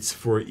 It's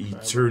for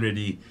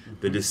eternity,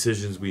 the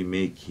decisions we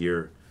make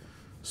here.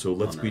 So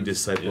let's be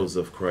disciples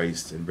of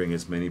Christ and bring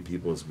as many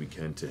people as we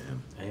can to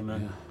him.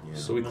 Amen. Yeah.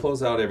 So we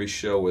close out every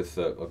show with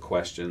a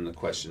question. The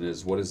question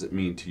is, what does it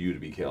mean to you to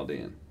be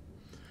Chaldean?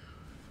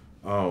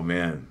 Oh,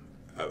 man.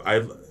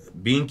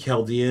 Being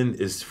Chaldean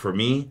is, for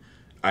me,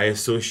 I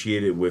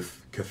associate it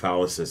with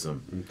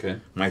Catholicism. Okay.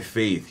 My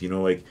faith,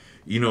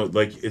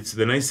 it's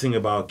the nice thing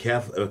about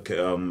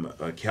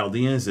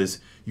Chaldeans is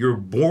you're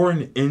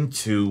born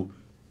into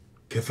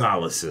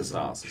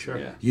Catholicism. Sure.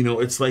 Yeah.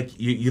 It's like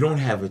you don't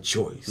have a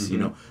choice.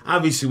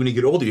 Obviously when you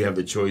get older you have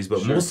the choice,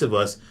 but most of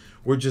us,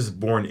 we're just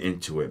born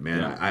into it, man.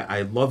 Yeah.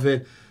 I love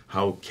it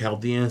how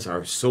Chaldeans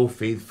are so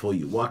faithful.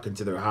 You walk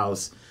into their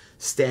house,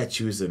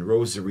 statues and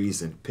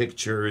rosaries and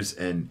pictures,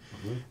 and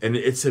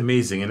it's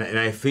amazing. And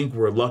I think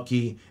we're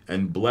lucky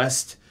and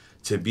blessed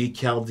to be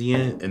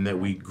Chaldean and that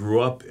we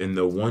grew up in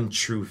the one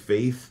true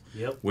faith,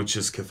 which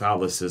is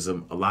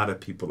Catholicism. A lot of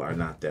people are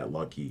not that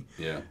lucky.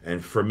 Yeah.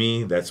 And for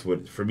me,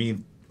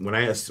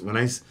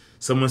 when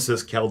someone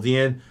says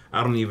Chaldean,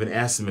 I don't even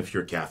ask them if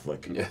you're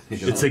Catholic. Yeah,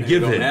 it's a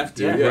given. You don't have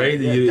to.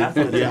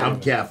 Right? I'm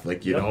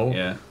Catholic,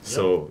 Yeah.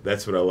 So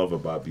that's what I love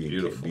about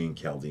being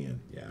Chaldean.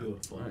 Yeah.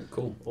 Beautiful. All right,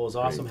 cool. Well, it's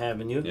awesome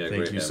having you. Yeah,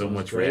 Thank you so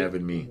much for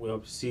having me. We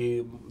hope to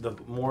see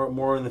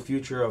more in the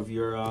future of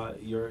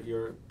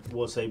your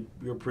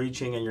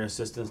preaching and your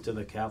assistance to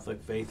the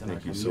Catholic faith in our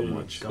community. Thank you so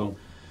much. So,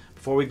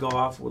 before we go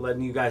off, we're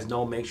letting you guys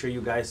know. Make sure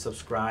you guys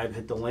subscribe.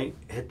 Hit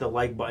the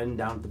like button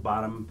down at the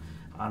bottom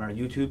on our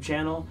YouTube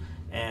channel,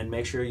 and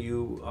make sure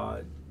you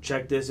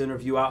check this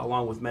interview out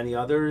along with many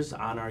others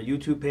on our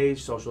YouTube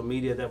page, social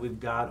media that we've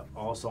got,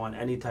 also on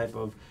any type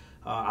of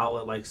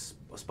outlet like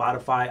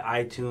Spotify,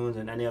 iTunes,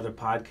 and any other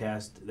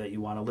podcast that you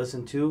want to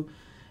listen to.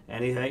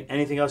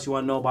 Anything else you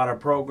want to know about our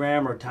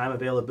program or time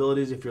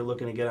availabilities, if you're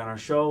looking to get on our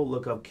show,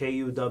 look up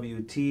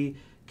KUWT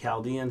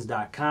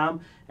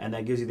Chaldeans.com, and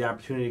that gives you the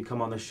opportunity to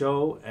come on the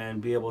show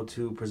and be able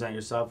to present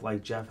yourself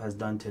like Jeff has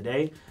done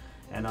today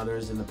and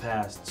others in the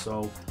past.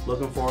 So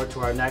looking forward to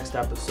our next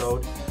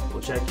episode.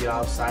 We'll check you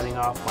out. Signing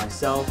off,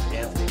 myself,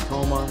 Anthony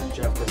Toma,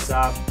 Jeff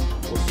Kassab.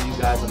 We'll see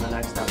you guys on the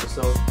next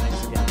episode.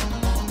 Thanks again.